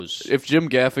If Jim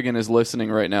Gaffigan is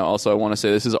listening right now, also I want to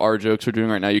say this is our jokes we're doing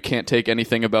right now. You can't take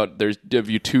anything about there's of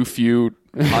you too few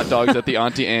hot dogs at the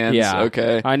Auntie Anne's. Yeah,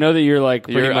 okay. I know that you're like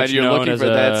pretty much you're known looking as for a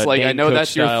that's like I Dane know Cook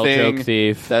that's your style thing. joke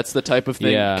thief. That's the type of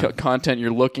thing content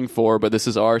you're looking for. But this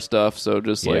is our stuff, so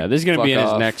just like this is gonna be in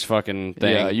off. his next fucking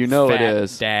thing. Yeah, you know Fat it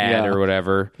is. Dad or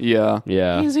whatever. Yeah.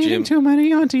 He's eating too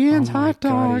many Auntie Anne's hot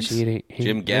dogs.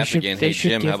 Jim Gaffigan. Hey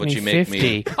Jim, how about you make 50.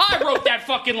 me? I wrote that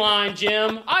fucking line,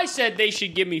 Jim. I said they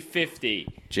should give me 50.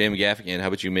 Jim Gaffigan, how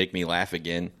about you make me laugh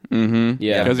again? Mm-hmm.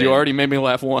 Yeah, because you already made me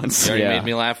laugh once. You already made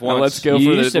me laugh once. Now let's go you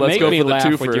for used the to let's make go me for the laugh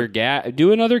twofer. with your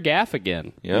do another gaff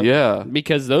again. Yep. Yeah,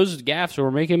 because those gaffs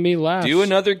were making me laugh. Do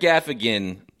another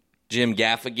Gaffigan, Jim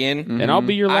Gaffigan, and I'll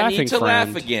be your laughing I need to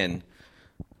friend. laugh again.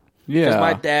 Yeah, Because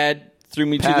my dad threw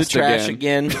me to the Passed trash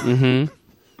again. again.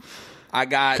 I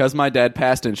got because my dad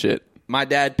passed and shit. my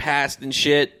dad passed and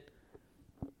shit.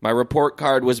 My report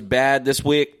card was bad this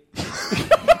week.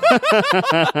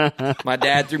 My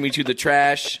dad threw me to the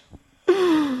trash.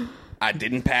 I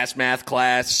didn't pass math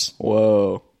class.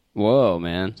 Whoa,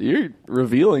 man. you're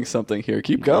revealing something here.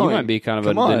 Keep going. You might be kind of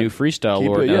Come the on. new freestyle Keep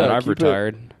lord it, now yeah, that I've keep it.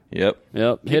 retired.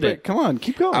 Yep. Hit it. Come on,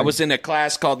 keep going. I was in a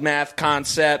class called Math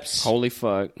Concepts. Holy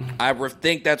fuck. I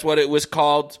think that's what it was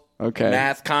called. Okay.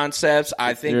 Math Concepts.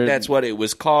 I think You're- that's what it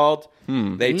was called.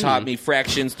 They taught me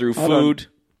fractions through food.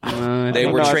 They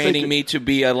were training me to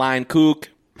be a line kook.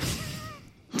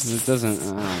 It doesn't.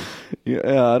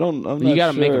 Yeah, I don't. I'm You not got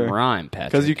to sure. make them rhyme,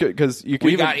 Patrick. Because you could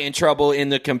We even, got in trouble in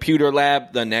the computer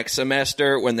lab the next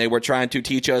semester when they were trying to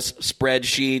teach us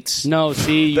spreadsheets. No,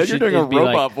 see, you Then should you're doing a be like,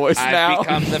 robot voice now. I've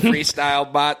become the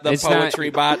freestyle bot, the It's not- poetry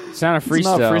bot. It's not a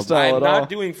freestyle. It's not freestyle I'm at not all.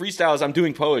 doing freestyles. I'm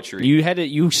doing poetry. You had to.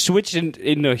 You switched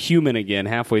into human again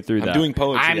halfway through that. doing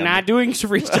poetry. I'm I'm- not doing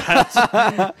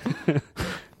freestyles.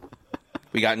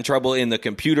 We got in trouble in the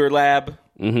computer lab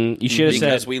You should have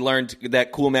because said. we learned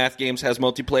that Cool Math Games has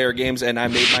multiplayer games, and I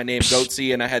made my name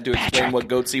Goatsy, and I had to explain what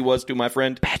Goatsy was to my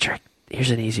friend. Patrick,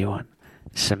 here's an easy one.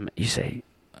 You say,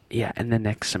 yeah, and the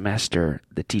next semester,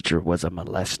 the teacher was a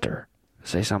molester.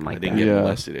 Say something I like didn't that. get Yeah.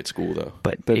 molested at school, though.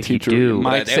 But the if teacher. you do,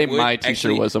 Might That say would my teacher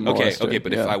actually- was a molester. Okay,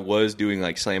 but if yeah. I was doing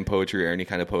like slam poetry or any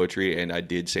kind of poetry, and I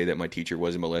did say that my teacher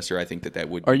was a molester, I think that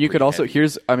would. Or be you could pretty also heavy.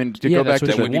 here's. I mean, to Yeah, go that's back what to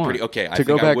That you would be want. pretty okay. I To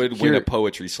go think I back would win here- a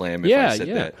poetry slam if Yeah, I said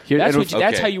yeah. that. Here- That's and what. if-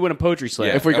 That's okay. how you win a poetry slam.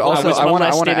 Yeah. If we I also, was I want to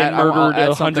molested and add murdered I'll add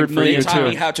 100 something for million you They taught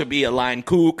me too. how to be a line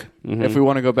kook. If we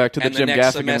want to go back to the And the Jim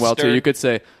next Gaffigan well too, semester- you could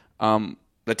say.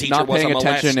 The teacher Not was paying a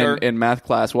attention molester. in math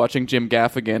class, watching Jim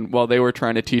Gaffigan while they were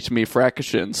trying to teach me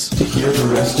fractions. To hear the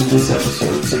rest of this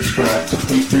episode, subscribe to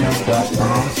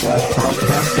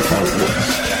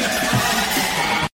patreon.com/podcastdepartment.